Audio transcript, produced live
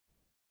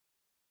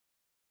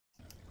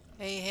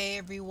Hey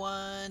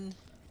everyone.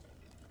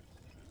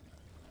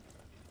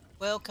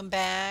 Welcome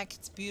back.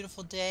 It's a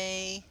beautiful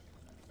day.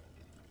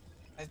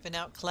 I've been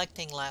out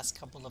collecting last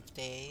couple of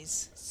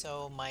days.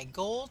 So my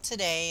goal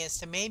today is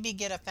to maybe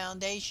get a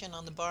foundation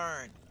on the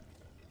barn.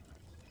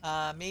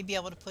 Maybe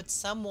able to put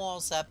some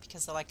walls up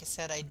because like I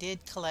said, I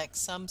did collect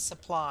some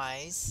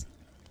supplies.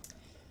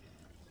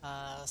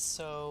 Let's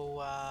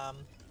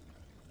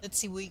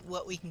see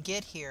what we can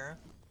get here.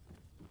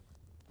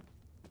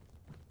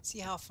 See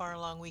how far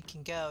along we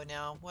can go.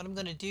 Now, what I'm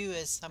going to do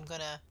is I'm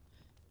going to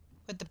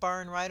put the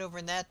barn right over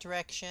in that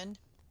direction,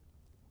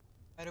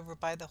 right over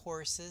by the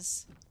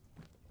horses.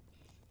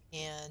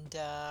 And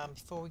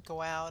before we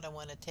go out, I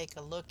want to take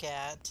a look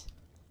at,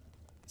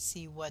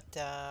 see what's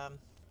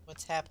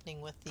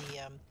happening with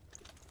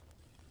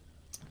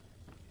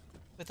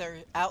our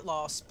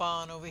outlaw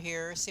spawn over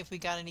here. See if we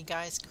got any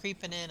guys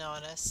creeping in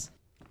on us.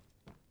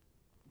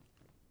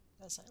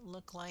 Doesn't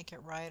look like it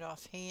right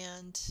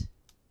offhand.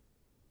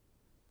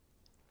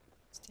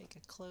 Let's take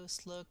a close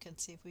look and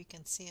see if we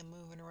can see them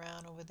moving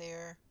around over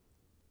there.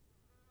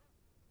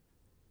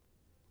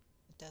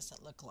 It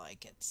doesn't look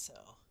like it, so.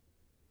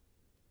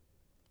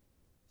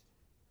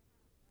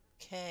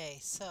 Okay,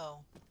 so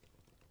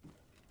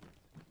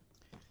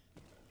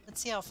let's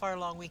see how far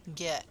along we can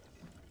get.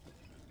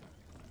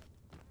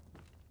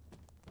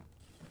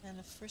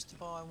 And first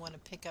of all, I want to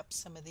pick up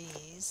some of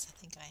these. I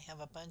think I have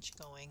a bunch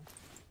going.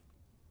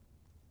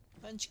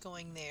 Bunch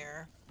going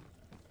there.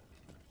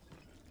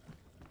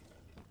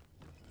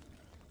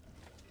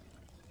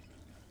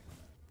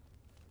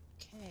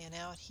 Okay, and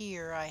out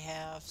here I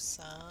have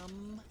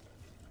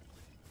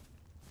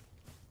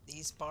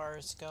these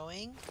bars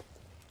going.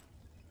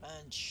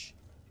 Bunch.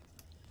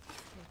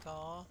 Take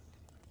all.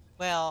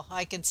 Well,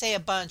 I can say a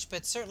bunch,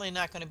 but certainly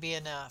not going to be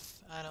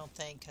enough, I don't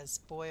think, because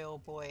boy, oh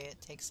boy, it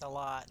takes a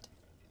lot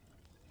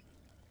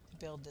to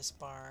build this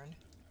barn.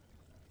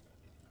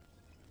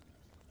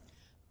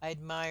 I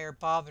admire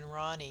Bob and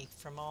Ronnie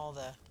from all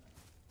the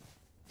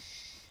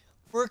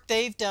work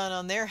they've done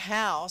on their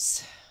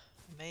house.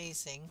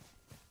 Amazing.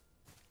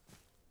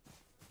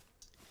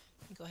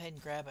 Let me go ahead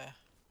and grab a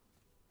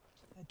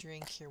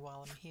drink here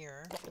while I'm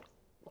here.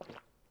 Make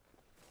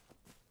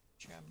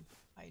sure I'm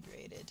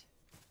hydrated.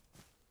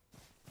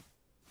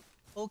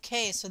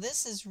 Okay, so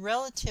this is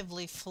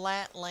relatively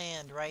flat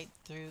land right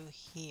through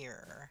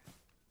here.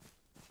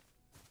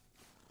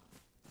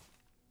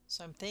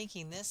 So I'm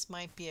thinking this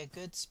might be a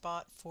good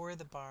spot for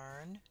the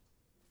barn.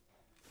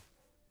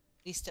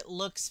 At least it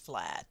looks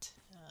flat.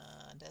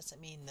 Doesn't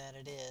mean that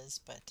it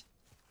is, but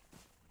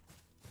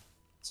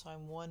so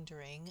I'm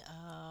wondering.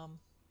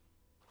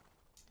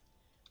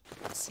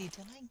 Let's see,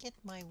 did I get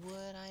my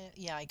wood?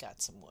 Yeah, I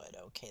got some wood.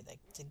 Okay,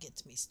 that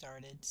gets me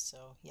started.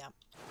 So yeah.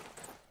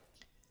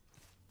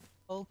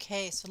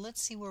 Okay, so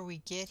let's see where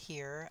we get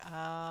here.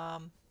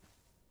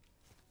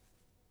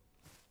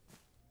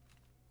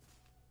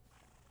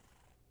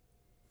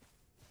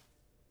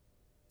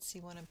 See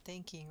what I'm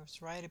thinking.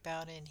 It's right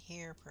about in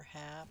here,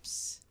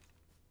 perhaps.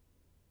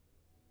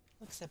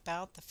 Looks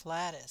about the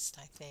flattest,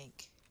 I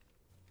think.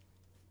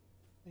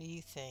 What do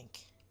you think?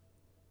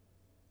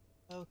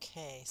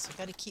 Okay, so I've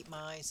got to keep my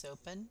eyes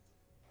open.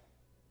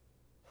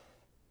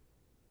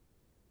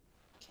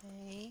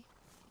 Okay.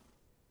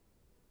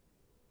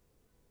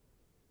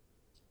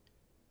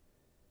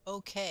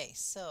 Okay,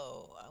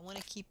 so I want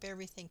to keep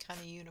everything kind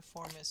of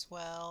uniform as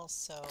well,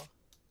 so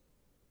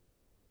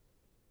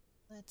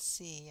let's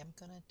see. I'm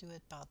going to do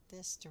it about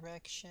this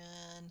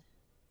direction.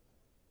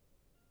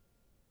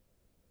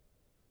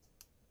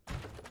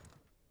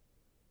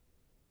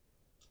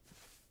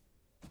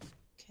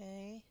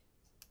 Okay.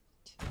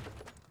 2,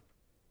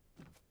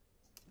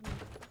 3,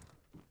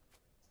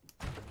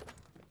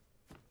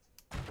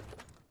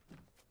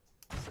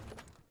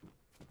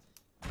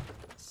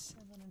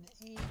 7 and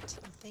 8,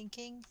 I'm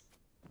thinking.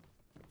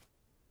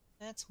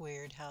 That's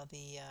weird how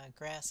the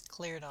grass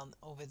cleared on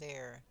over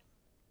there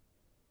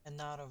and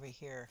not over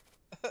here.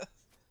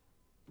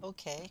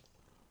 Okay.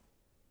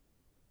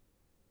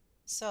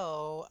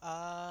 So,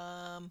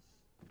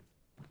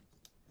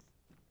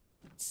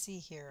 let's see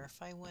here.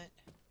 If I went...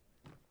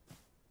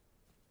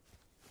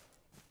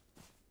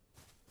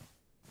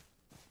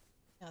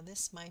 Now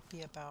this might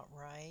be about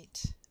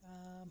right.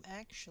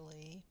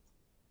 Actually,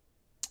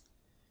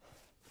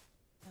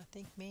 I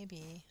think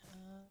maybe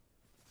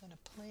I'm going to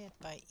play it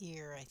by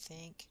ear, I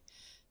think.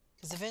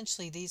 Because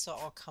eventually these will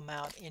all come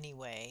out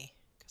anyway.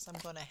 Because I'm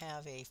going to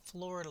have a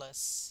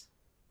floorless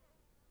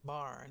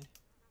barn.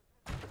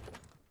 2,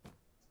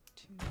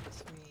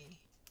 3,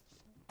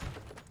 4,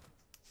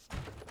 5,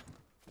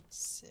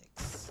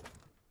 6.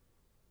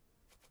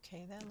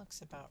 Okay, that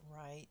looks about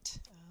right.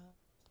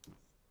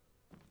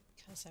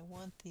 Because I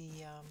want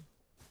the...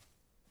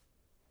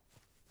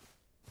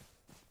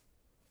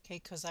 Okay,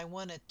 because I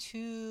want a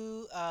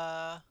two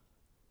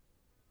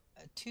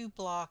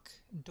block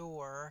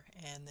door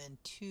and then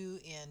 2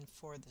 in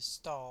for the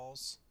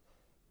stalls.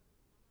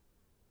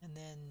 And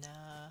then,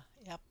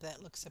 yep,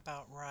 that looks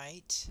about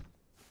right.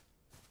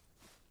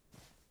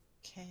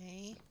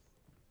 Okay.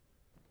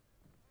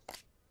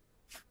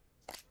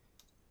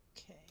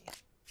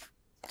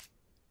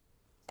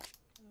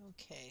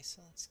 Okay,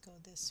 so let's go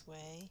this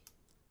way.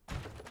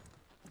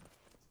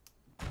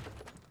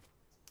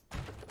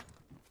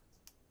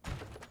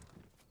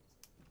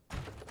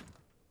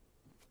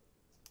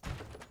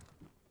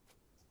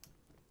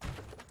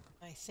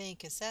 I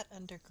think, is that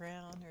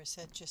underground or is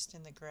that just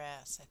in the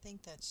grass? I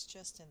think that's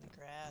just in the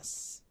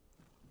grass.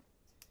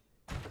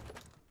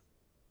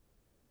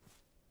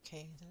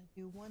 Okay, did I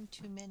do one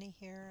too many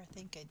here? I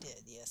think I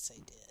did. Yes, I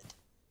did.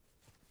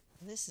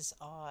 This is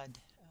odd.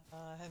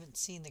 I haven't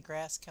seen the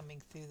grass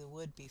coming through the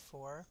wood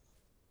before.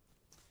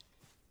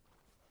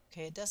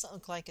 Okay, it doesn't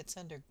look like it's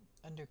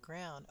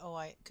underground. Oh,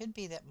 it could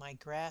be that my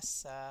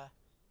grass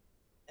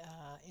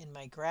in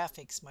my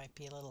graphics might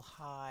be a little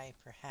high,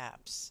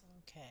 perhaps.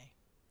 Okay.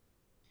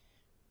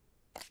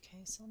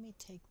 Okay, so let me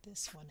take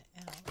this one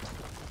out.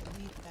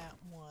 Delete that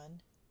one.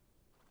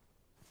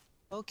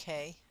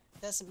 Okay,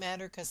 doesn't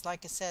matter because,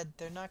 like I said,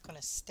 they're not going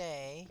to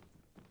stay.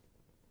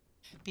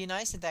 Be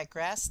nice if that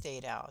grass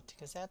stayed out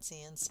because that's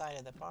the inside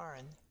of the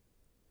barn.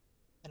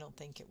 I don't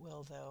think it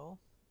will, though.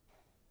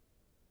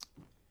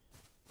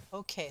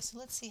 Okay, so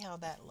let's see how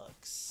that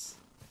looks.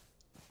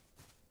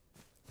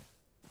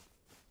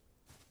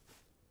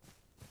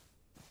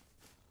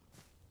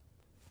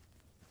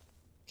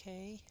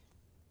 Okay.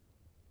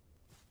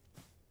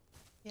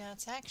 Yeah,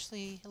 it's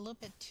actually a little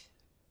bit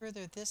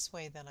further this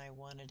way than I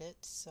wanted it.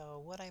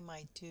 So what I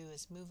might do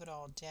is move it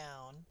all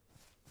down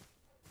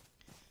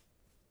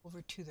over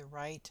to the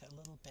right a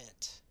little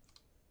bit.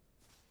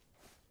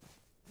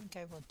 I think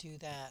I will do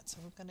that. So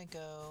we're going to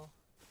go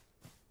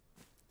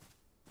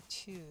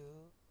 2,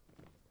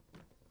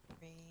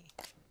 3.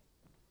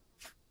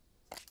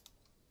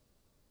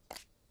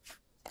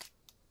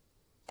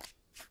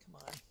 Come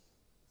on.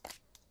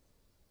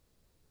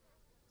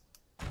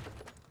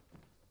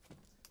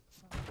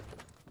 5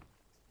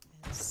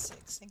 and 6. I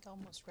think I'd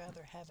almost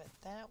rather have it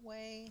that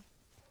way.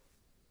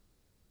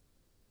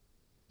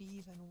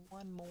 Even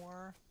one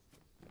more.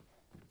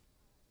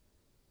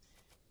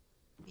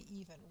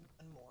 Even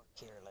one more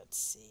here. Let's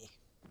see.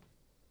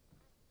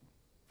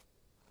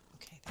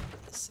 Okay, there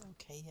it is.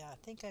 Okay, yeah, I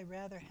think I'd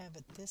rather have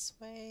it this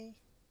way.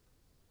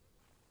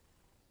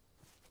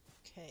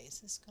 Okay, is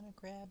this going to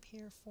grab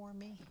here for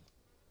me?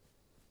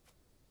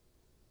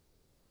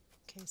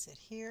 Okay, is it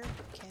here?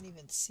 Can't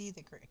even see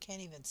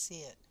can't even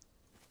see it.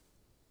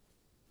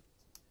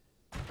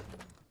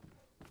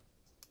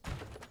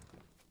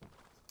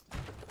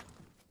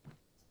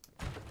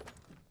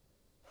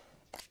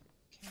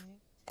 Okay.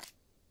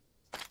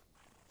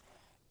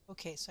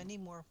 Okay, so I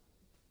need more.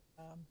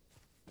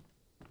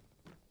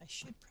 I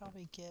should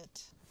probably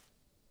get.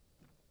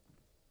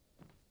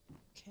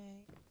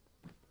 Okay.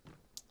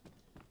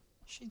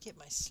 Should get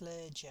my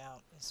sledge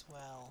out as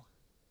well.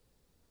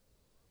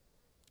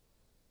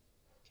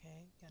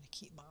 Okay, gotta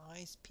keep my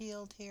eyes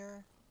peeled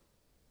here.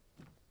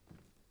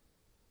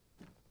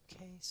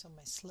 Okay, so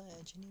my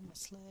sledge, I need my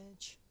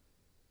sledge.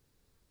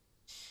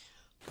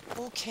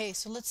 Okay,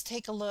 so let's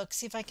take a look,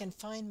 see if I can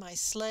find my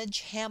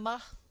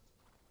sledgehammer.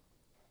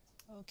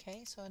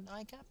 Okay, so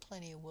I got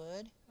plenty of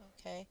wood.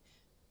 Okay,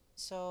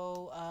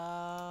 so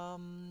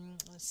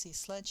let's see,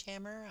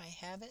 sledgehammer, I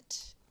have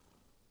it.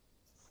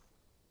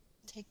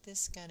 Take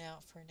this gun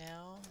out for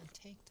now and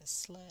take the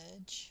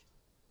sledge.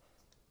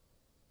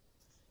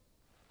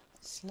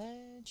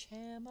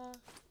 Sledgehammer.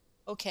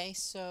 Okay,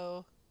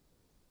 so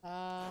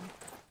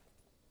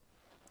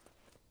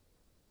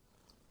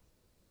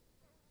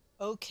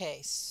okay,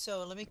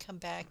 so let me come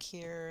back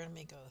here. Let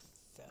me go.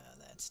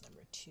 That's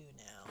number 2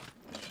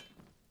 now.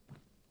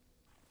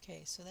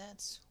 Okay, so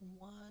that's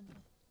 1,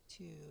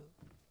 2,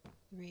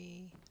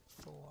 3,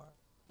 4,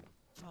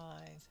 5,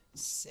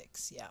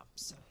 6. Yeah,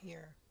 so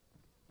here,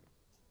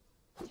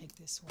 take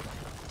this one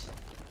out.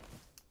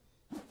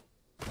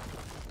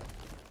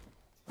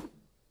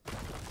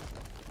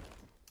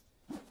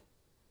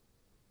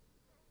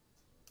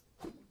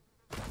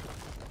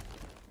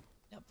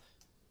 Yep.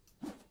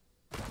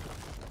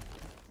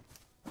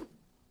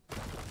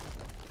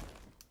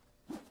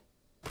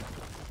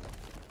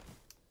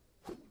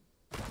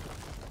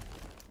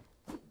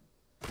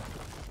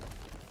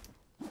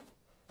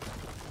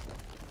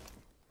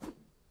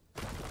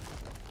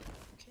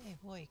 Okay,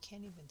 boy, you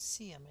can't even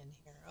see them in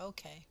here.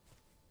 Okay.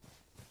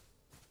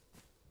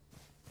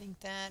 I think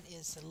that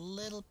is a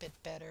little bit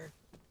better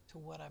to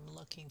what I'm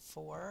looking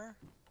for.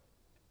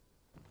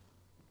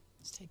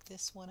 Let's take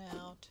this one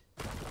out.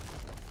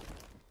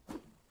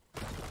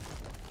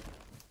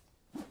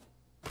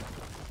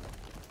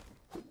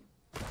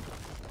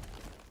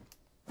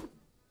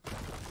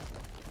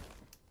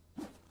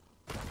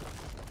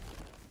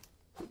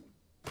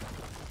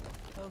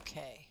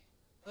 Okay.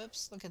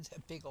 Whoops, look at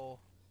that big old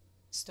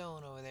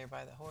stone over there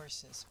by the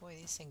horses. Boy,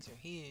 these things are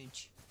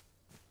huge.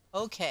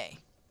 Okay.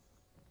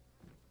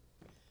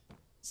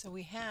 So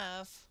we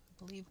have,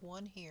 I believe,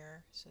 1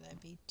 here. So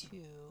that'd be 2,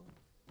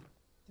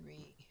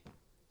 3,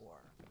 4,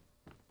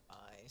 5,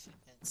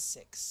 and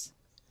 6.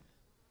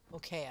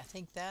 Okay, I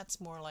think that's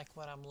more like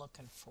what I'm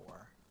looking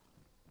for.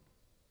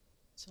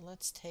 So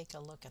let's take a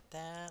look at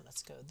that.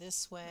 Let's go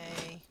this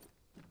way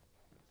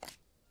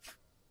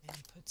and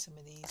put some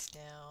of these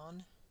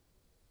down.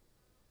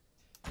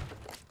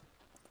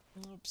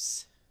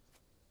 Oops.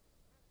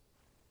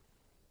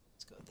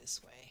 Let's go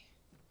this way.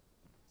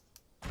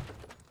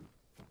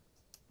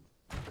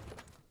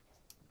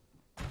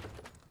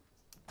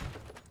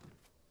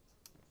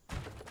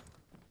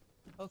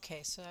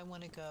 Okay, so I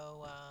want to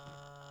go,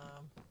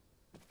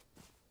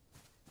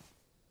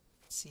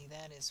 let's see,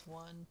 that is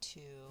 1,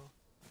 2,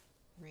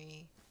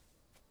 3,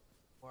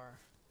 4,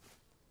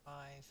 5,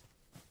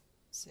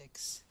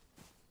 6,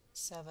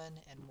 7,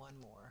 and one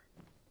more.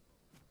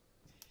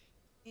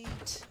 8,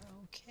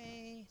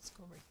 okay, let's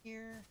go over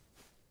here.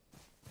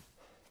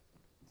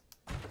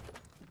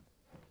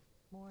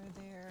 More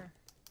there.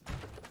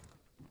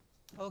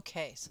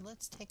 Okay, so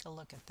let's take a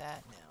look at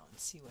that now and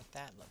see what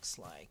that looks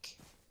like.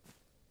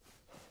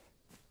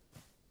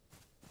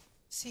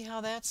 See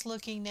how that's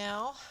looking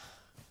now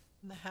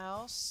in the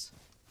house.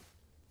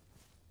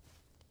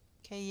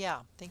 Okay,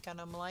 yeah, thinking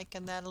I'm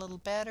liking that a little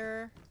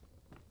better.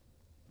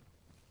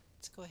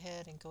 Let's go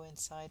ahead and go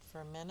inside for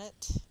a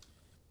minute.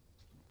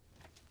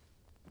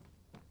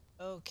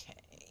 Okay.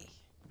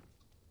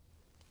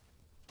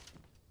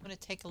 I'm going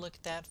to take a look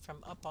at that from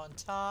up on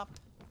top.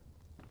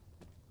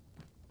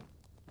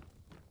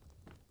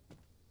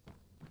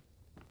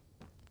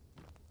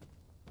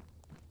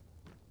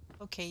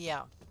 Okay,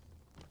 yeah.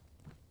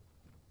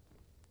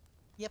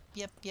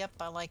 Yep,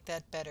 I like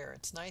that better.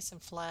 It's nice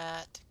and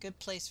flat. Good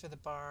place for the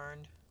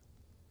barn.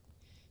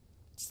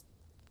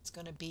 It's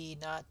going to be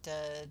not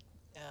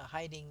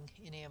hiding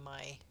any of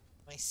my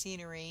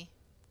scenery.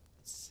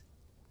 It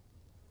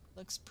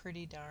looks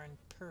pretty darn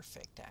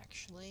perfect,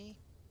 actually.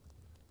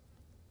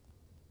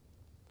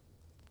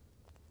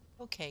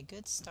 Okay,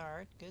 good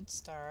start, good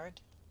start.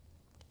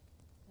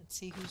 Let's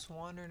see who's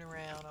wandering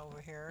around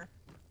over here.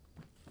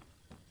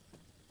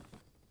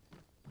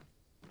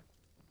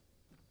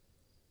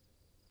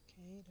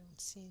 Okay,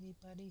 don't see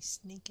anybody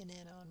sneaking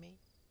in on me.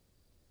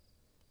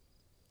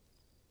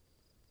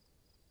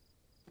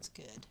 That's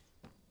good.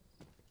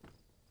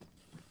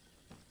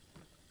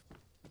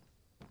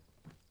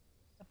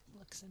 Yep,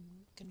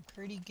 looking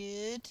pretty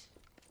good.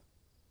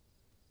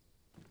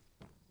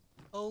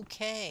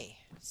 Okay,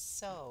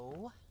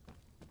 so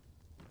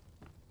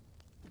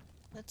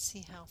let's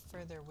see how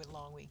further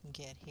along we can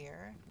get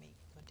here. Let me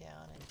go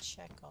down and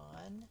check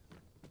on.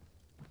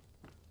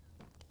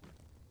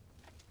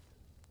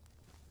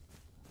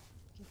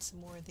 Get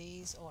some more of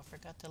these. Oh, I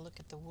forgot to look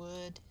at the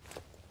wood.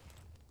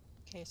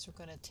 Okay, so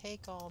we're going to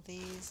take all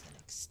these and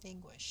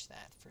extinguish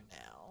that for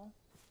now.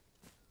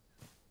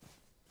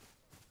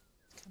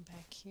 Come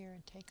back here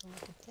and take a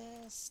look at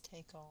this.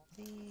 Take all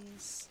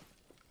these.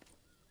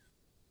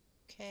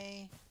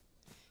 Okay.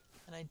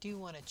 And I do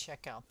want to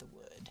check out the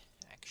wood,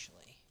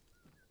 actually.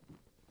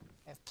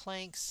 I have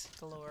planks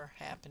galore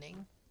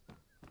happening.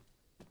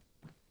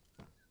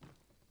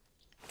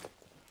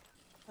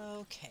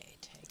 Okay,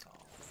 take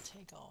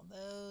all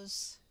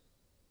those.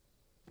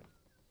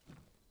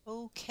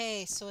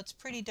 Okay, so it's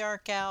pretty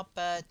dark out,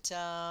 but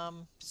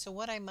so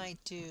what I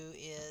might do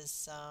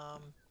is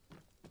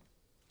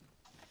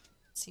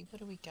let's see, what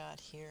do we got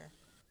here?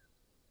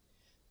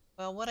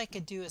 Well, what I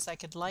could do is I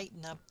could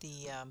lighten up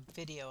the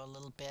video a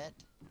little bit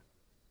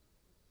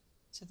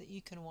so that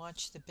you can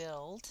watch the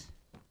build.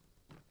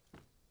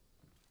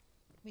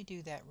 Let me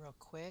do that real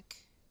quick.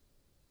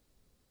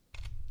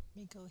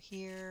 Let me go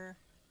here,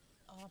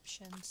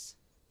 options,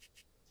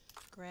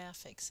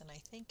 graphics, and I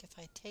think if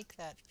I take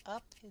that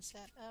up, is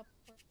that up?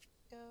 Where do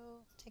I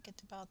go? Take it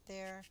to about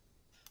there.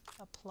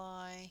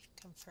 Apply,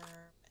 confirm,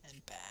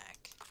 and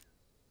back.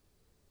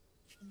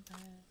 And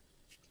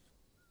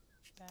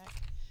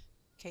back.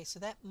 Okay, so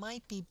that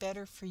might be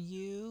better for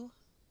you.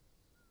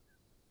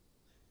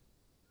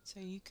 So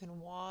you can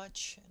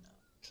watch. And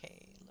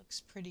okay, looks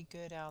pretty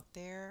good out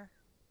there.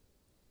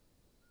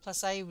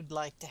 Plus, I would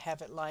like to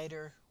have it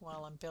lighter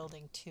while I'm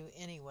building too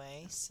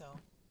anyway, so.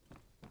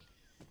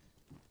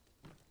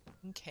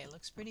 Okay,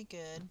 looks pretty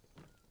good.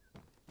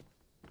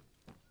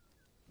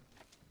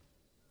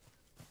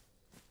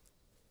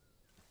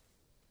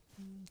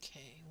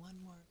 Okay,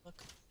 one more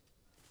look at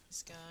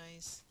these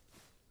guys.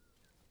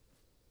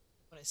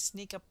 I want to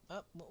sneak up.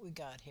 Oh, what we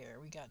got here?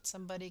 We got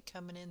somebody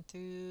coming in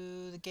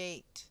through the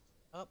gate.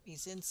 Oh,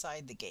 he's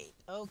inside the gate.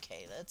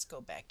 Okay, let's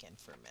go back in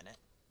for a minute.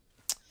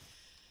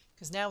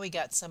 Because now we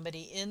got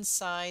somebody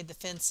inside the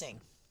fencing.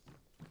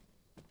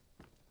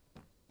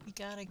 We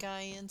got a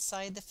guy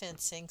inside the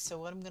fencing, so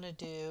what I'm going to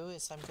do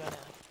is I'm going to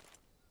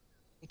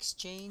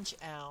exchange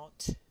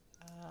out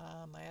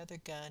my other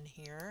gun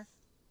here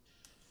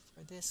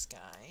for this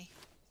guy.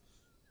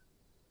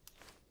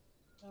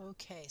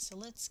 Okay, so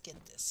let's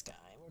get this guy.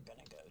 We're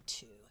going to go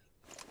to...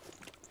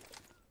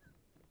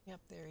 Yep,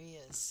 there he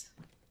is.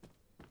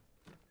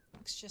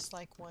 Looks just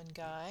like one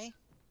guy.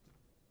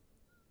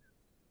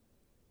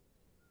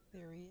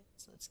 There he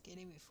is. Let's get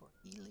him before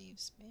he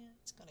leaves. Man,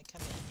 it's going to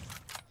come in.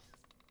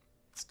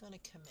 It's going to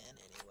come in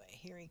anyway.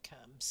 Here he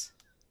comes.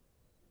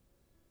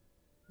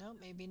 No,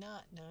 maybe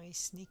not. No, he's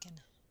sneaking.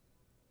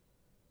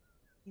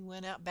 He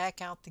went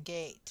back out the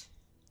gate.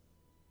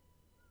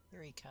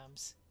 Here he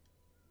comes.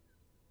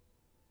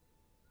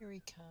 Here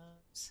he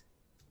comes.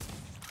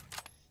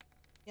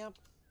 Yep.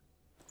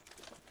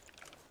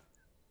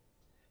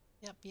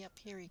 Yep,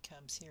 here he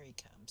comes, here he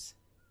comes.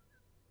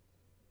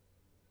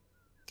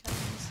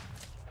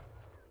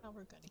 Oh,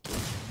 we're gonna catch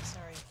him.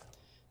 Sorry.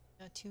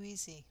 Not too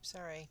easy.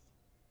 Sorry.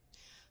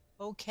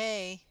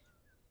 Okay.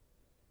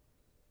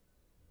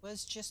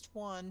 Was just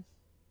one,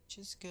 which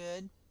is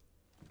good.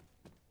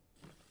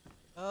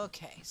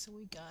 Okay, so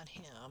we got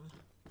him.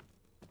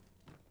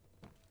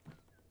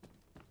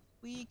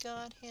 We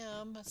got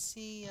him. Let's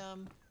see,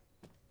 let's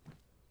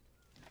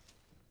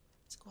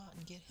go out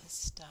and get his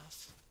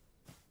stuff.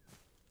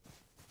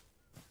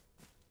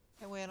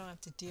 That way I don't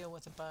have to deal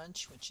with a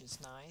bunch, which is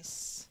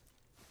nice.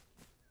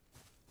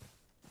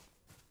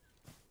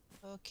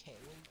 Okay,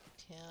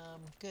 we got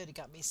him. Good, he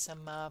got me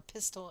some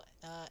pistol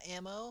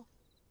ammo.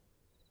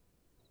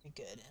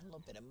 Good, and a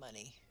little bit of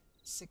money.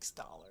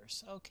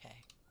 $6.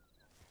 Okay.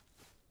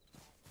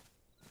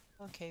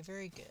 Okay,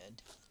 very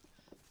good.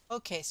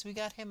 Okay, so we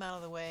got him out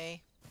of the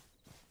way.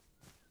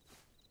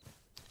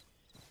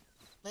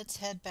 Let's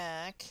head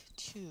back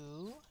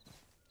to...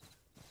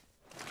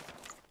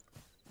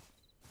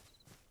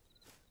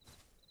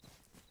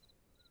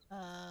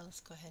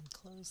 let's go ahead and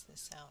close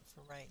this out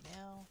for right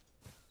now.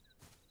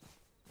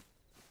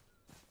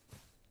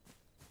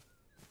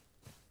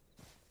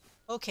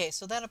 Okay,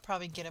 so that'll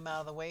probably get him out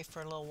of the way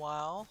for a little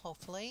while,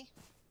 hopefully.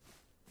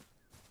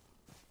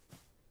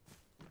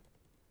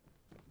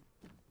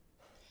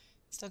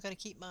 Still got to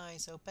keep my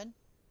eyes open.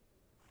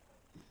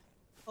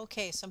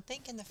 Okay, so I'm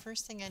thinking the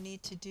first thing I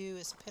need to do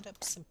is put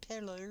up some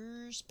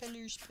pillars.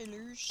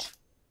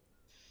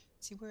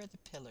 See, where are the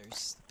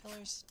pillars? The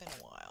pillars, it's been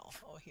a while.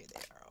 Oh, here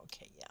they are.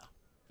 Okay, yeah.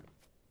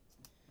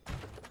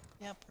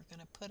 Yep, we're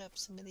going to put up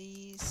some of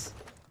these.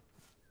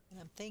 And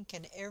I'm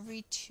thinking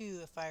every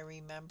two, if I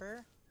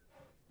remember.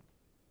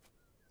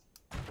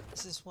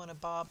 This is one of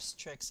Bob's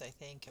tricks, I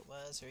think it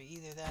was, or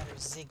either that or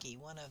Ziggy,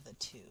 one of the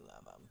two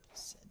of them.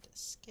 Said to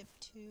skip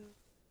two.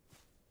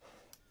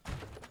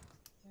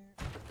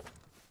 There.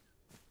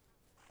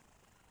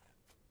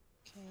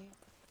 Okay.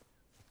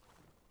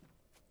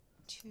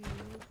 Two.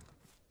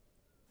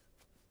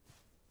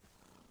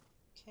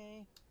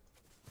 Okay.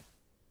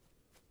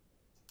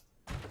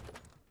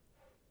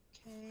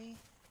 Okay.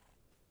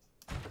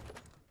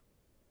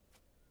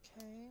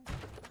 Okay.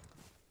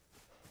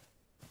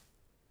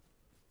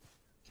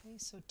 Okay,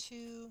 so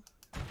two.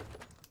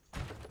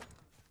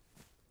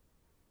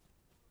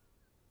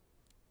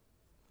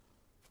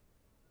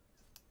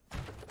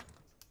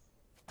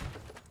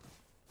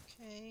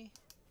 Okay.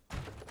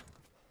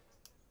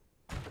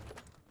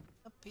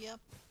 Yep.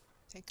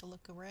 Take a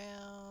look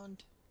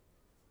around.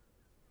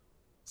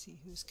 See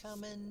who's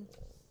coming.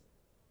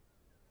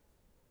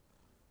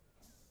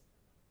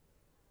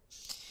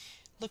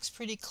 Looks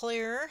pretty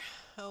clear.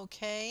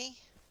 Okay.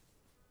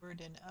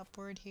 Upward and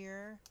upward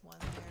here. One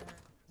there,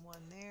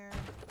 one there.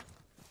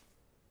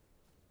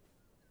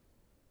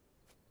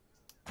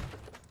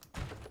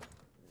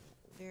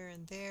 There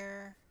and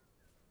there.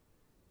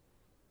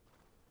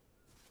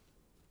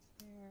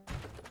 There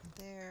and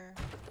there.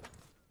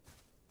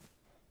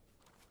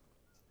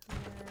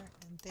 There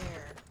and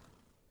there.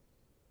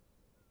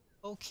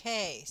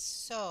 Okay,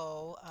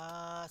 so,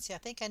 see, I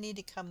think I need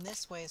to come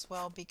this way as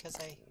well because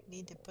I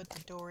need to put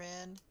the door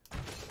in.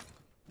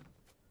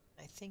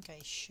 I think I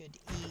should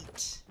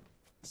eat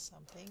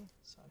something,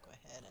 so I'll go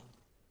ahead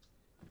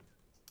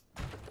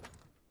and...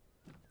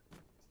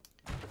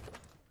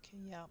 Okay,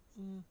 yeah,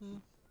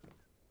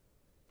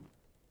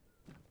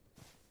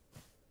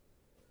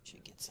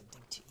 Should get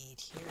something to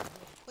eat here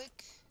real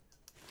quick.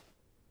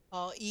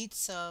 I'll eat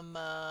some,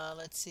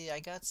 let's see, I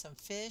got some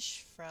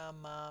fish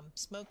from,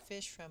 smoked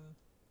fish from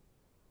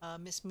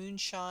Miss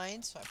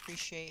Moonshine, so I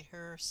appreciate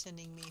her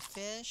sending me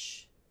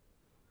fish.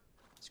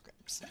 Let's grab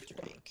some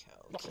drink.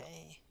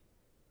 Okay.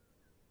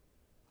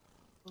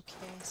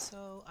 Okay,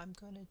 so I'm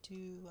going to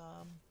do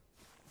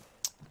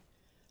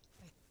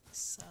like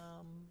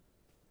some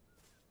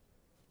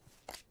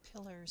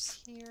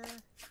pillars here,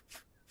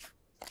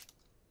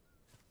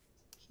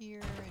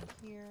 here, and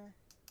here.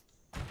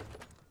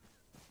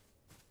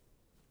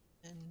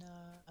 And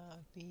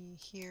be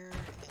here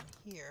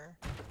and here.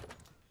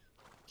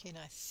 Okay, and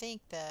I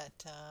think that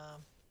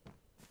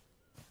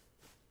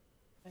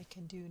what I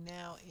can do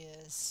now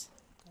is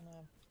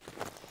I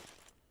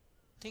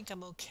think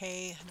I'm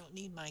okay. I don't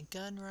need my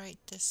gun right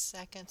this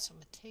second, so I'm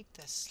gonna take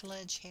the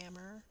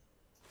sledgehammer.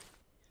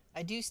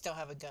 I do still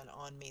have a gun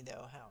on me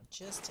though,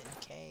 just in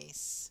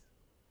case.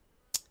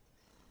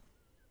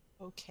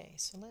 Okay,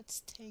 so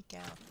let's take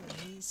out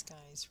these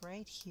guys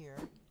right here.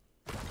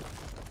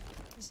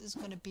 This is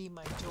going to be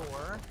my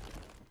door.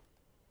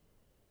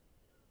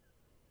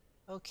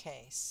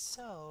 Okay,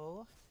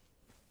 so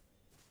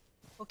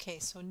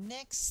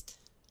next,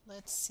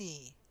 let's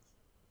see.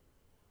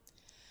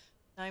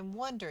 I'm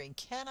wondering,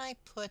 can I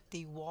put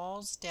the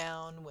walls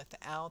down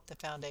without the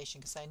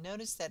foundation? Because I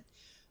noticed that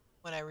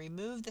when I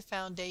removed the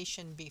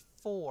foundation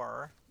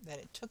before, that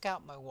it took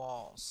out my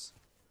walls.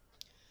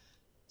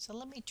 So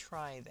let me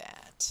try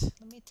that.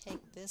 Let me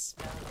take this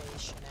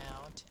foundation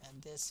out and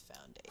this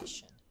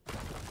foundation.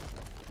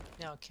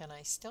 Now, can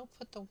I still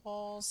put the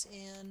walls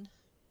in?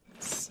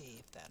 Let's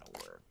see if that'll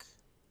work.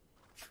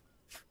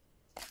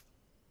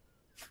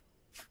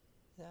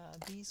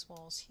 These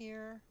walls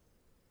here.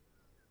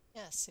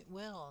 Yes, it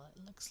will.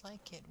 It looks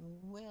like it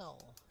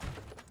will.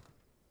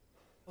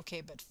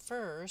 Okay, but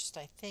first,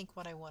 I think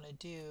what I want to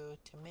do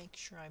to make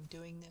sure I'm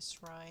doing this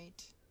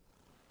right,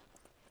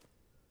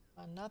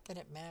 not that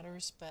it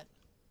matters, but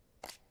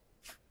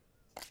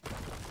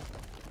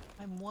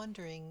I'm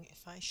wondering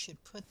if I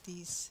should put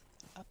these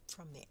up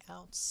from the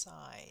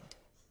outside.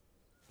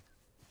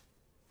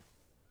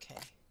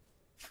 Okay.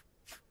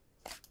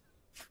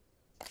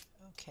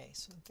 Okay,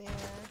 so there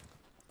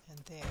and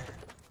there.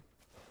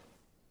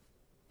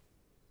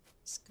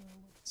 Let's go.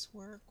 Will this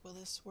work? Will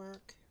this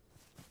work?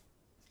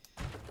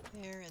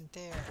 There and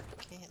there.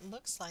 Okay, it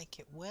looks like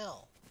it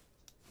will.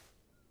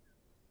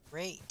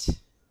 Great.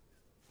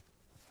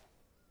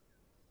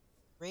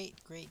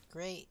 Great, great,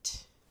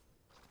 great.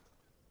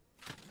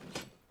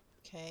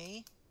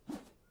 Okay.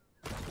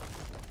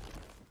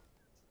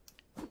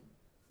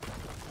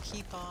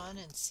 Keep on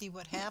and see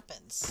what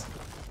happens.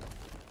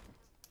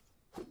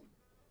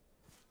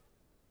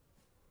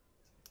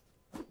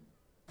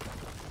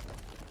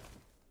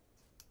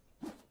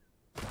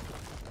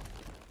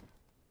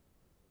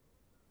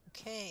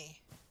 Okay.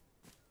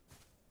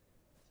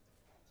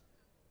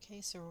 Okay,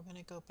 so we're going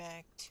to go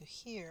back to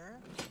here.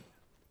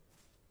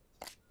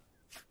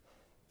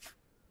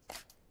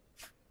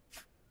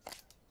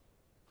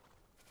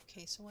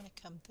 Okay, so I want to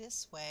come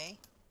this way.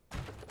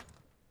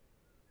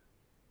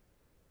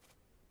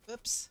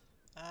 Oops.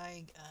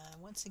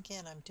 Once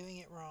again, I'm doing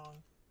it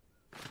wrong.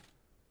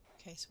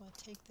 Okay, so I want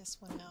to take this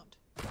one out.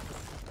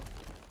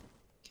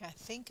 Okay, I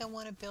think I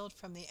want to build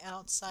from the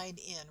outside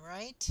in,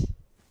 right?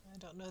 I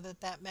don't know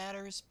that that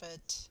matters,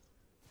 but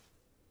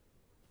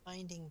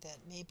finding that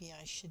maybe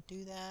I should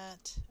do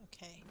that.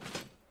 Okay,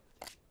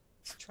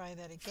 let's try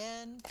that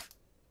again.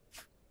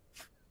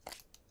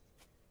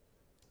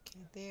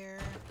 Okay,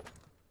 there,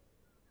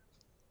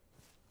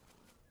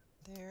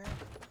 there,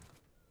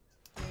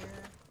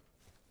 there,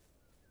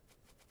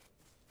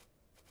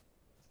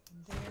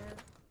 and there,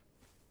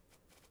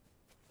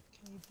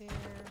 okay,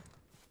 there,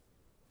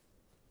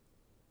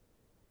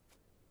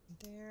 and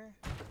there,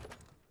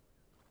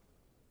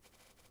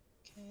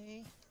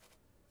 okay,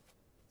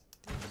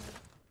 there,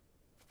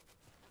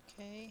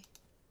 okay,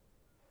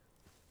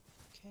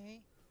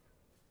 okay.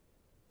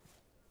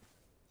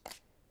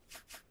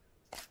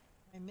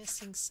 Am I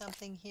missing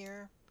something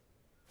here?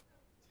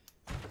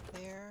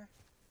 There.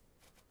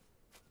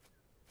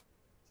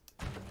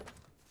 And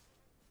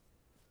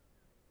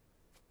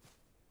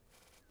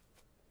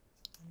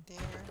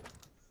there.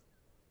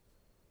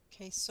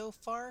 Okay, so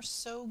far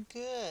so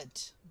good.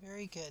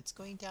 Very good. It's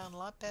going down a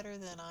lot better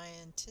than I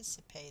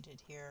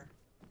anticipated here.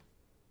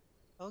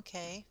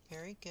 Okay,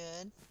 very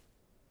good.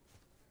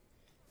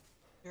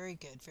 Very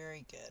good,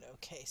 very good.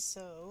 Okay,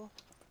 so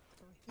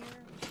over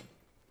here.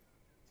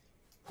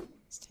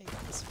 Let's take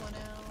this one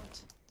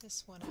out,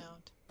 this one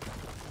out,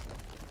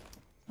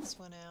 this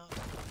one out.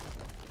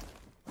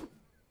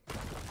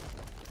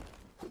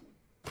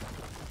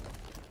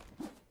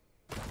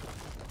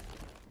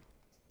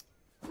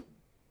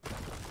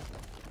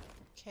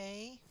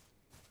 Okay.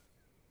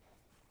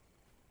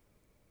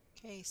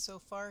 Okay, so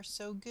far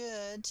so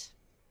good.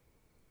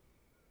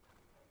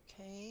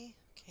 Okay,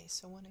 okay,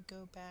 so I want to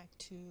go back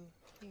to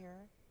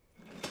here.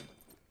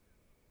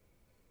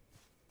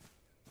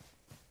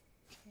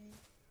 Okay,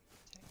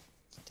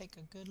 take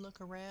a good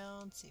look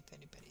around, see if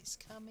anybody's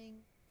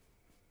coming.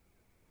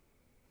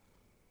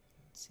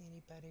 Don't see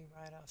anybody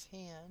right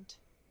offhand.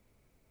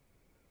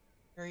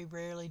 Very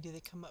rarely do they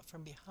come up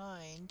from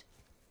behind.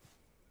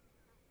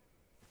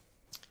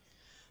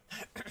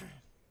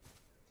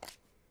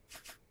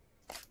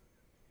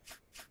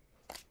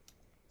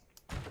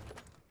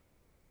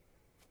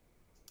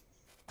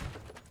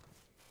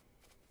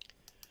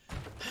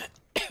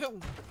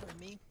 Pardon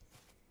me.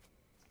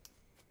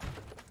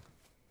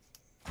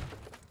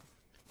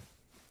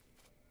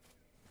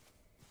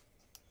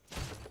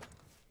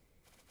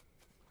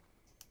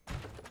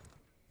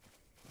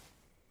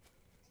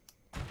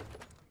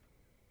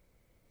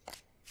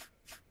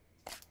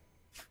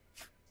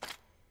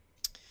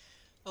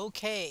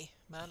 Okay,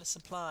 I'm out of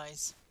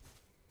supplies.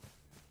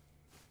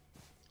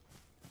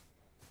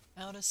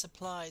 Out of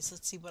supplies.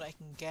 Let's see what I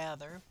can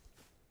gather.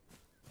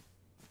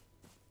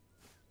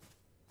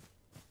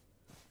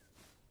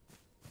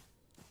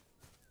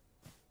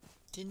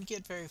 Didn't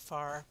get very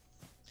far.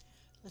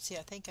 Let's see,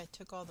 I think I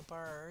took all the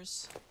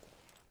bars.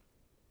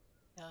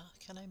 Yeah,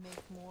 can I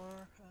make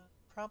more?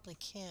 Probably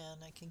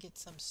can. I can get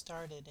some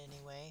started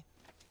anyway.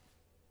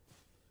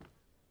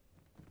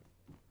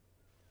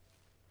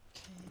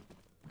 Okay.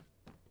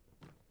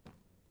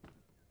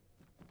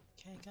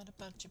 Okay, got a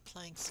bunch of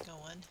planks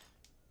going.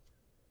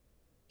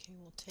 Okay,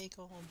 we'll take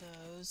all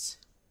those.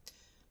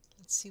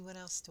 Let's see, what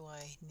else do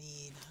I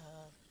need?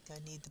 I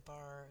need the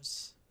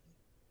bars.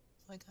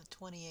 I got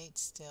 28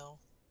 still.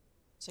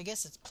 So I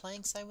guess it's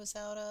planks I was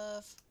out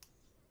of.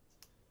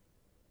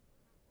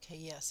 Okay,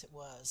 yes, it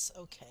was.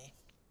 Okay.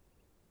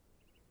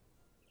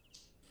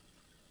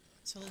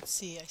 So let's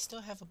see, I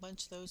still have a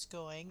bunch of those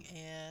going,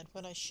 and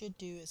what I should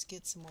do is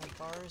get some more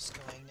bars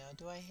going. Now,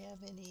 do I have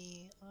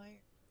any iron?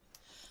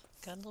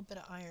 Got a little bit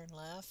of iron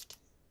left.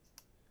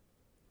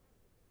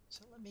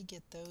 So let me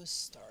get those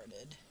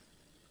started.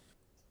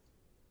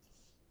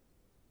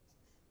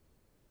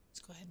 Let's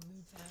go ahead and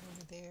move that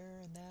over there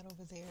and that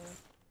over there.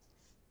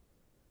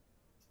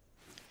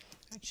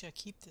 Actually, I'll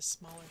keep this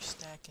smaller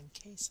stack in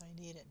case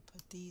I need it and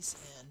put these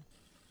in.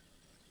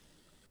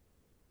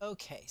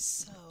 Okay,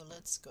 so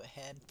let's go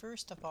ahead.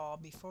 First of all,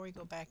 before we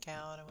go back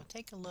out, I will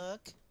take a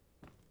look.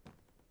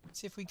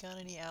 See if we got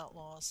any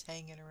outlaws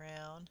hanging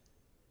around.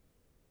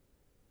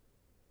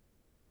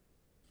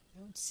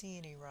 Don't see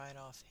any right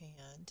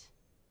offhand.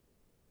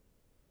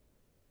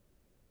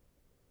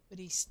 But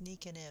he's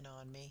sneaking in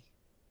on me.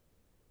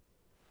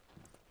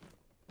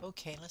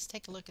 Okay, let's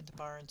take a look at the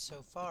barn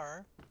so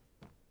far.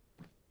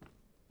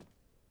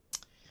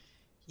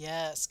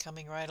 Yes,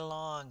 coming right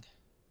along.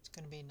 It's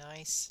going to be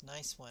nice,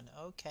 nice one.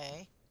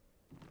 Okay.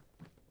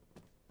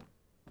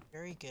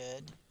 Very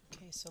good.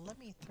 Okay, so let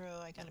me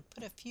throw, I gotta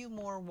put a few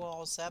more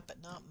walls up,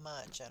 but not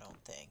much, I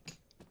don't think.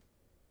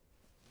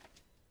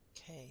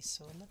 Okay,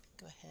 so let me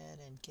go ahead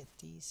and get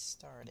these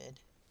started.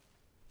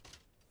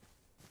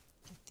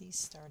 Get these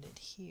started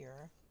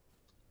here.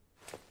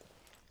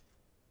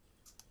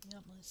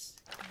 Yep, let's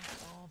click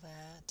all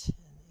that and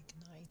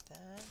ignite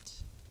that.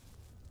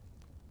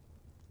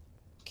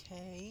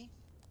 Okay.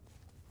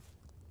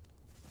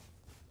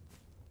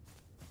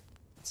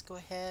 Let's go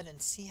ahead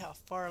and see how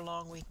far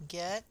along we can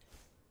get.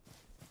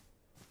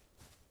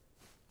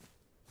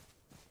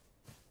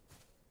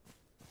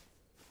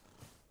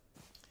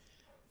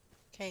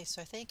 Okay,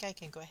 so I think I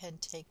can go ahead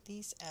and take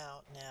these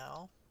out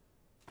now.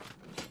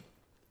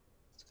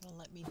 It's going to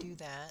let me do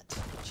that,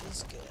 which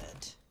is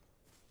good.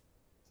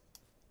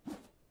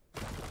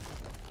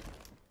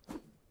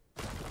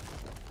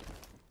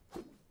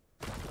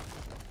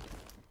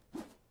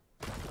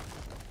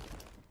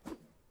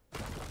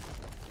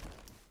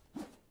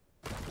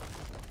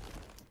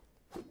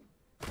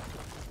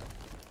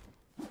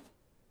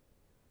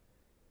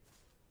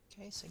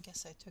 Okay, so I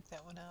guess I took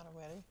that one out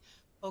already.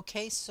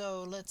 Okay,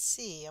 so let's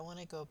see. I want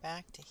to go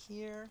back to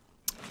here.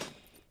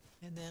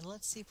 And then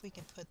let's see if we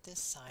can put this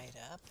side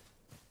up.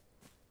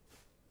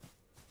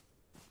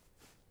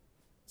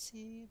 Let's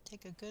see,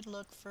 take a good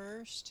look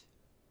first.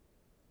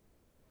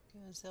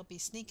 Because they'll be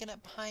sneaking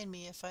up behind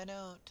me if I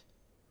don't.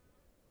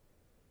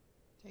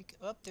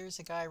 Oh, there's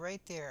a guy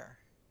right there.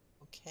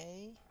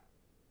 Okay.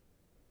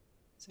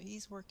 So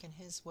he's working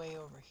his way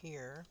over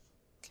here.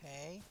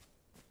 Okay.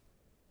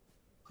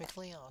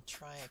 Quickly, I'll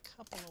try a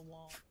couple of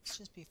walls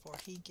just before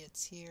he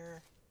gets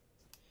here.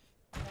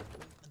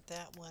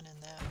 That one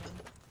and that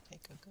one.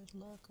 Take a good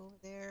look over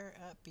there.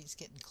 Up, he's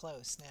getting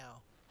close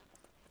now.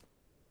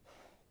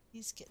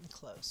 He's getting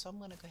close, so I'm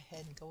going to go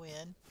ahead and go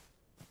in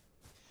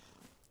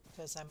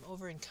because I'm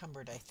over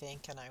encumbered, I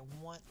think, and I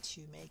want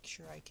to make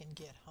sure I can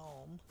get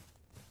home.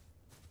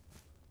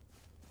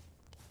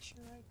 Make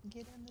sure I can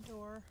get in the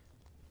door.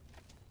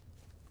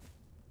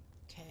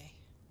 Okay.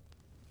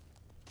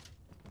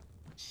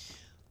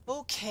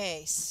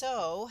 Okay,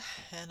 so,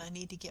 and I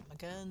need to get my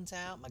guns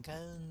out, my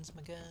guns.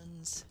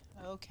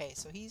 Okay,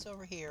 so he's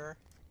over here.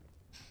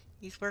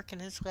 He's working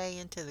his way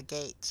into the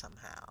gate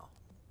somehow.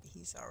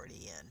 He's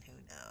already in, who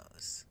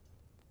knows?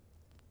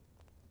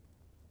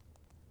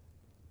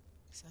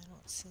 Because I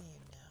don't see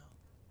him now.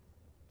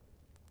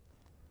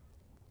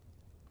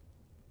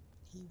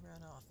 He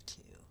ran off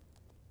too.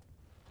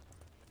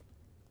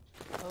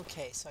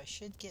 Okay, so I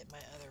should get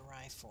my other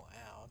rifle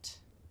out.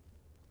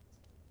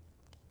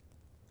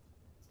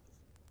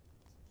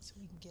 So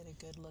we can get a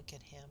good look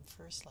at him.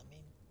 First, let me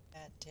move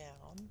that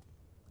down.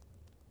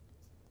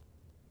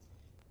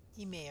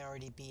 He may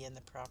already be in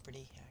the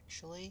property,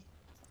 actually.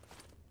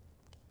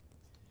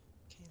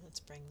 Okay, let's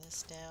bring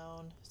this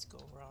down. Let's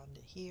go around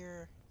to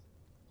here.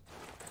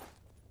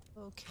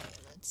 Okay,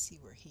 let's see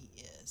where he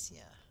is.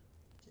 Yeah,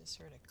 just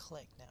heard a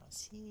click now.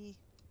 Is he...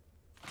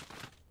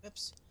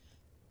 Oops.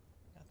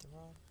 Got the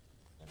wrong...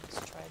 Let's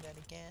try that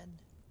again.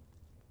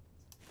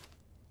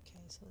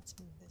 Okay, so let's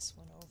move this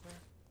one over.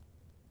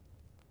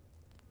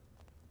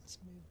 Let's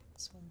move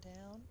this one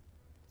down.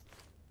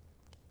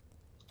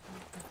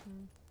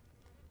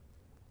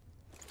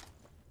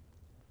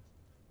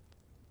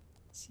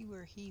 See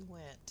where he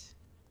went.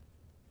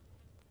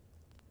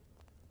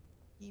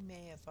 He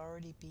may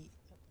already be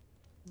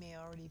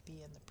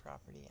in the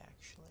property,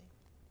 actually.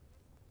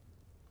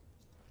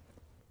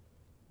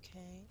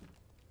 Okay.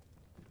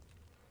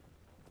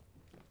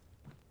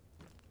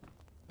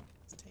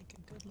 Let's take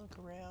a good look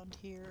around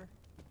here.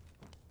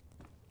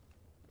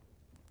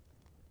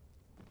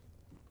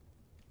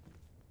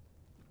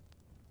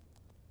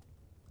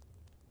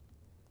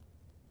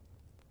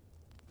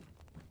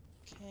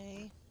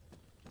 Okay.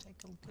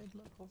 Take a good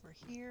look over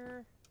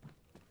here.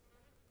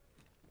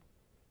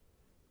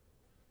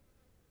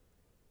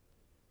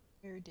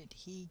 Where did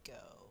he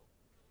go?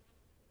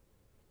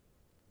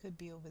 Could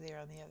be over there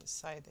on the other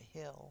side of the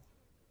hill.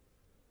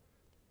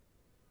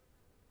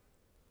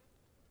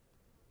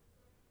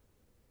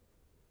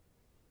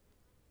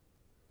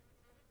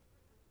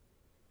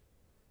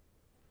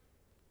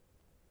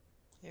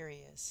 There he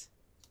is.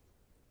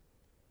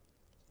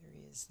 There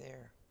he is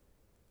there.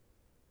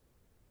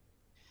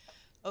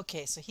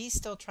 Okay, so he's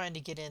still trying to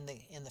get in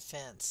the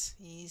fence.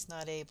 He's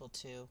not able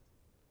to.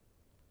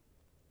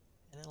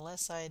 And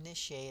unless I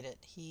initiate it,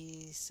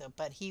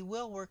 but he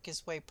will work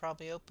his way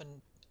probably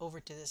over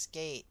to this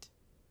gate.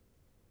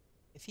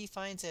 If he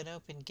finds an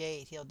open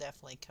gate, he'll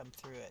definitely come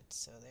through it.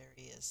 So there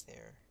he is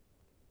there.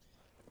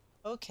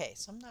 Okay,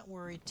 so I'm not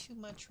worried too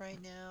much right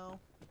now.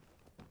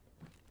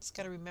 Just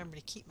got to remember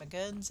to keep my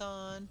guns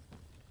on.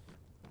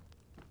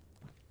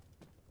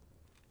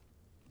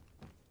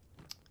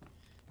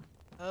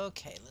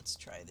 Okay, let's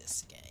try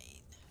this again.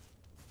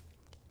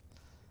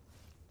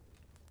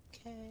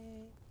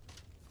 Okay.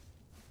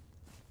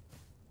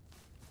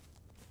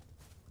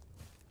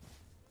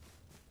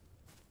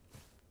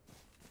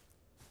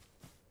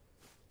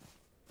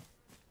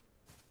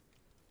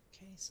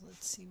 Okay, so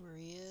let's see where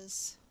he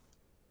is.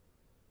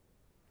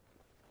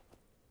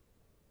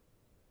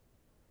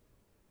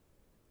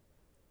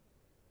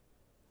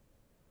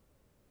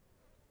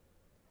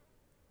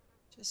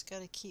 Just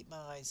got to keep my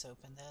eyes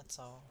open, that's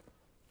all.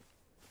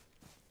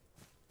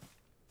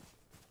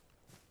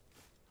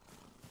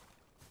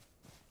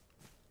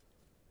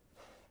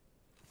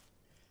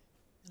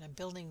 And I'm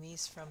building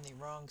these from the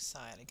wrong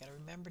side. I got to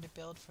remember to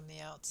build from the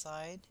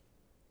outside.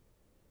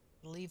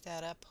 Leave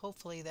that up.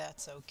 Hopefully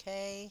that's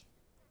okay.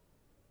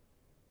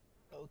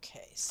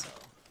 Okay, so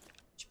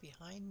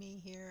behind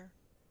me here.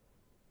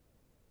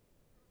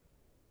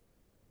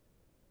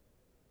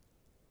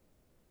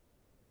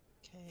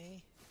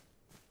 Okay.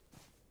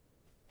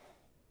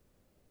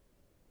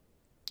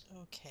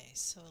 Okay,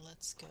 so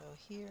let's go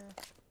here.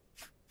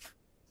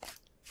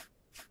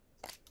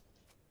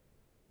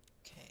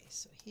 Okay,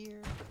 so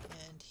here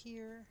and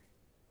here.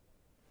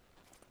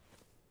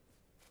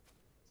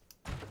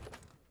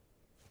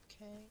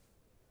 Okay.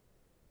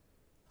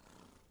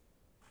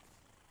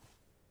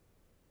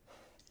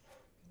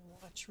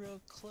 Watch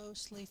real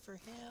closely for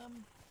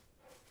him.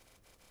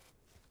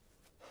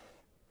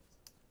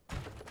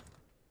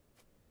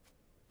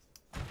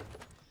 I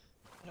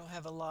don't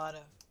have a lot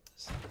of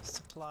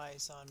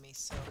supplies on me,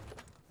 so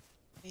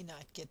I may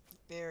not get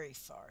very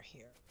far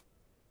here.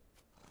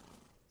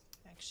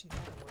 Actually,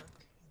 that'll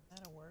work.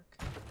 That'll work.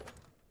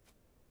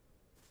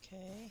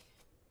 Okay.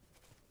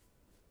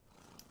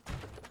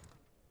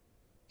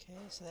 Okay,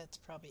 so that's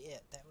probably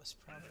it. That was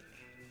probably...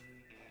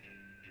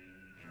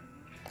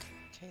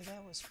 Okay,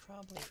 that was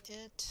probably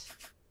it.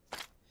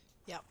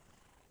 Yep.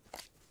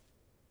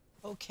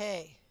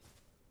 Okay.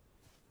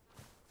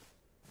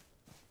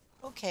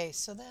 Okay,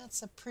 so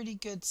that's a pretty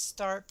good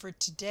start for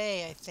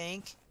today, I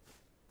think.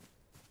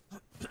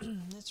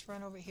 Let's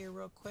run over here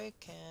real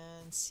quick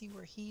and see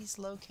where he's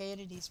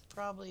located. He's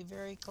probably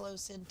very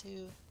close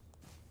into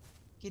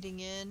getting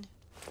in.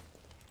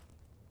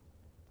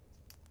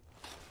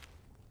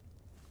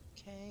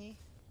 Okay.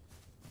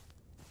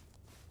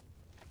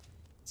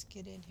 Let's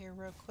get in here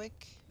real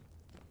quick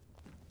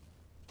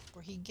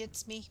before he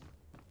gets me.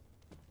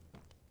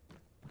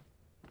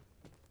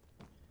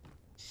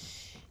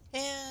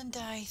 And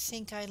I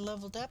think I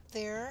leveled up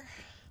there,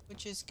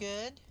 which is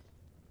good.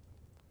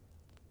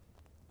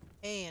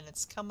 Hey, and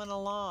it's coming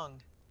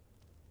along.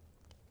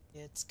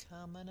 It's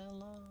coming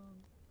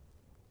along,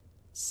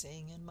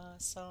 singing my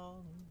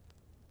song.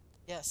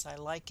 Yes, I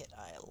like it.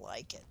 I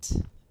like it.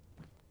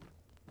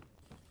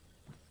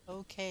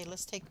 Okay,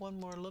 let's take one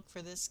more look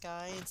for this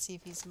guy and see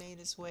if he's made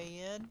his way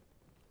in.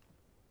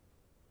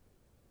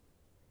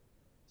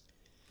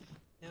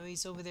 No,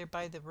 he's over there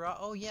by the rock.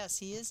 Oh, yes,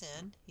 he is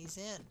in. He's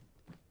in.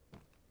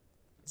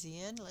 Is he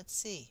in? Let's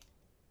see.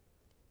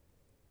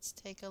 Let's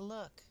take a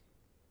look.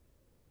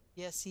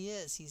 Yes, he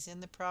is. He's in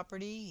the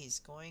property. He's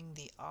going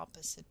the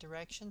opposite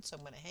direction. So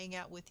I'm going to hang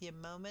out with you a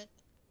moment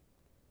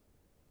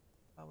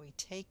while we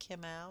take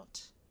him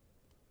out.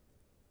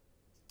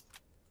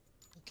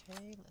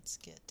 Okay, let's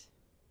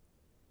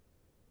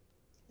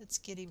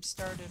get him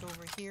started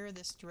over here,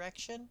 this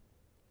direction.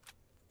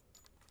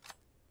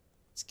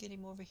 Let's get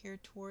him over here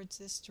towards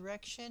this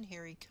direction.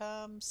 Here he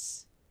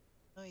comes.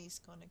 Oh, he's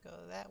going to go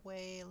that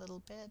way a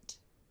little bit.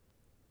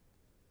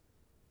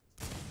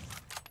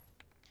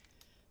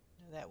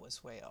 No, that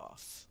was way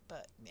off,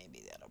 but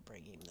maybe that'll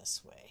bring him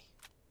this way.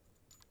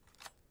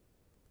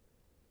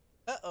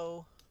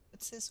 Uh-oh,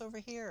 what's this over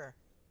here?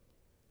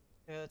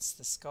 Oh, it's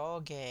the Skull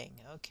Gang.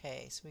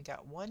 Okay, so we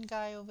got one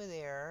guy over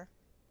there.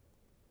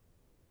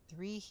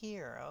 3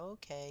 here.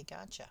 Okay,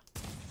 gotcha.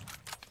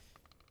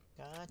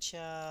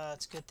 Gotcha.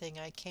 It's a good thing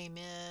I came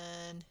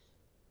in.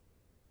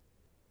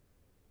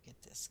 Get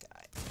this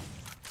guy.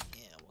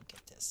 Yeah, we'll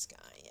get this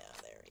guy. Yeah,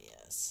 there he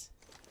is.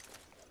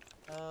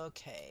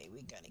 Okay,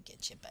 we're gonna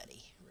get you,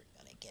 buddy. We're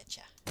gonna get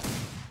you.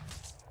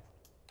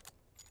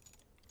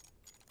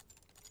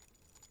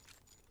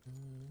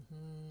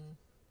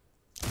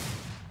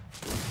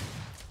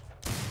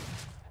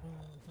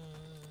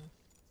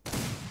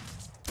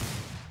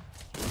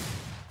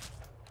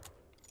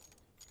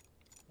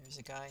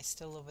 a guy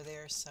still over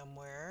there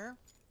somewhere.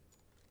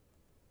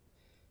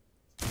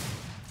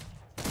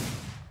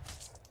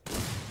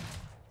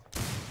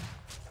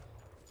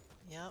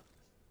 Yep.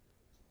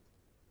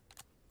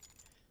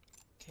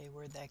 Okay,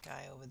 where'd that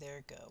guy over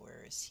there go?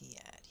 Where is he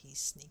at? He's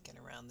sneaking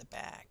around the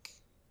back.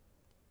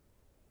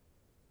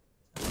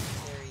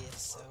 Oh, there he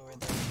is, over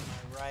there to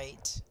my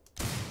right.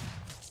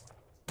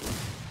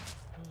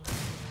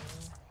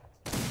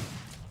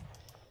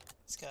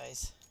 This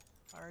guy's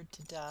hard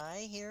to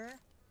die here.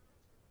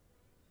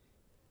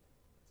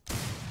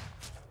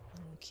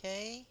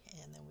 Okay,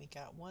 and then we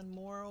got one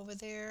more over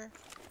there.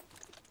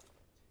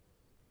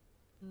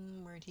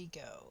 Where'd he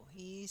go?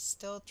 He's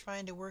still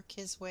trying to work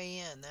his way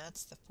in.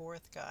 That's the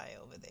fourth guy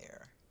over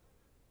there.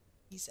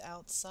 He's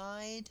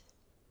outside.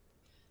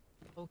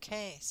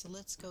 Okay, so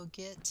let's go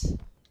get... The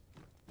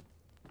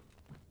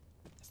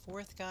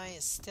fourth guy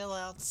is still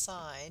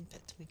outside,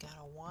 but we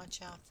gotta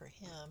watch out for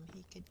him.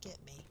 He could get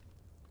me.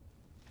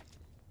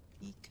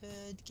 He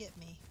could get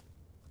me.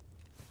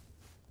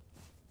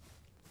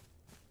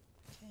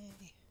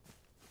 Okay.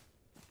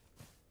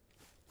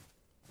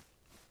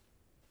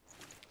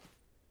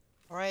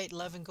 Alright,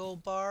 11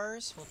 gold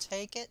bars. We'll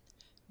take it.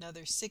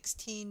 Another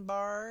 16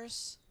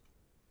 bars.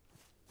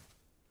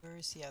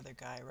 Where's the other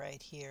guy? Right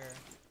here.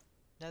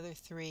 Another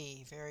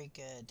 3. Very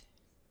good.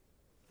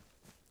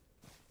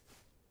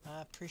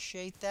 I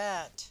appreciate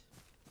that.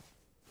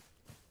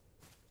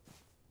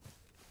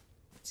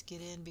 Let's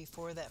get in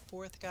before that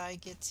fourth guy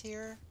gets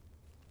here.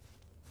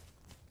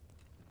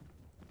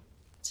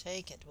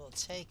 Take it. We'll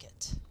take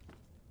it.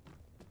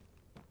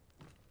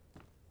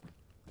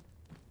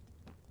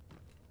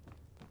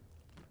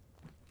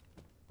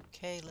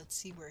 Okay, let's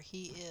see where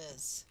he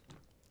is.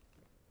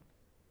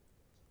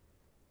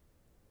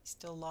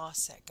 Still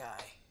lost that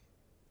guy.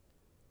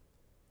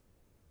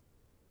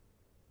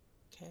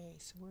 Okay,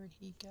 so where'd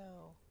he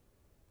go?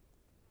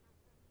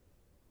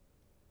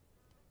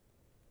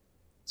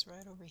 It's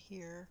right over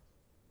here.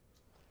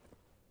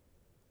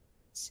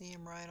 See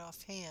him right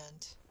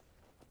offhand.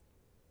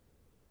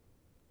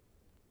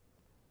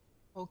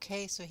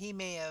 Okay, so he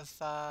may have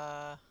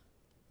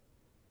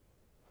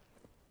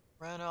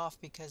run off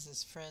because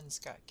his friends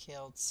got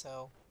killed,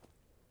 so...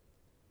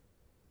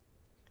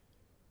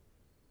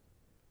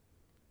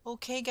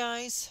 Okay,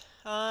 guys,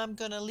 I'm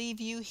gonna leave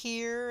you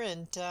here,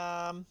 and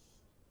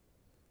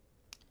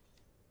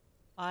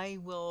I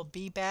will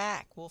be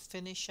back. We'll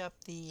finish up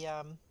the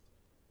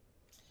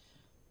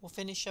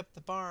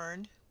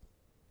barn.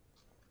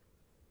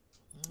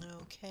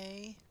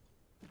 Okay.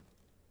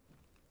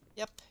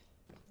 Yep.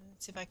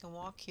 Let's see if I can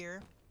walk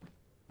here.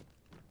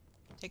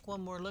 Take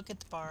one more look at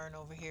the barn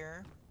over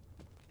here.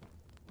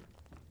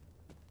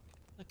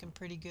 Looking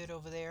pretty good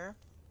over there.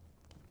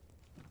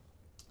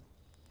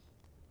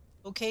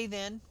 Okay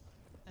then.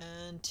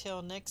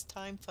 Until next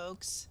time,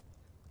 folks.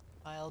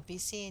 I'll be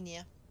seeing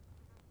you.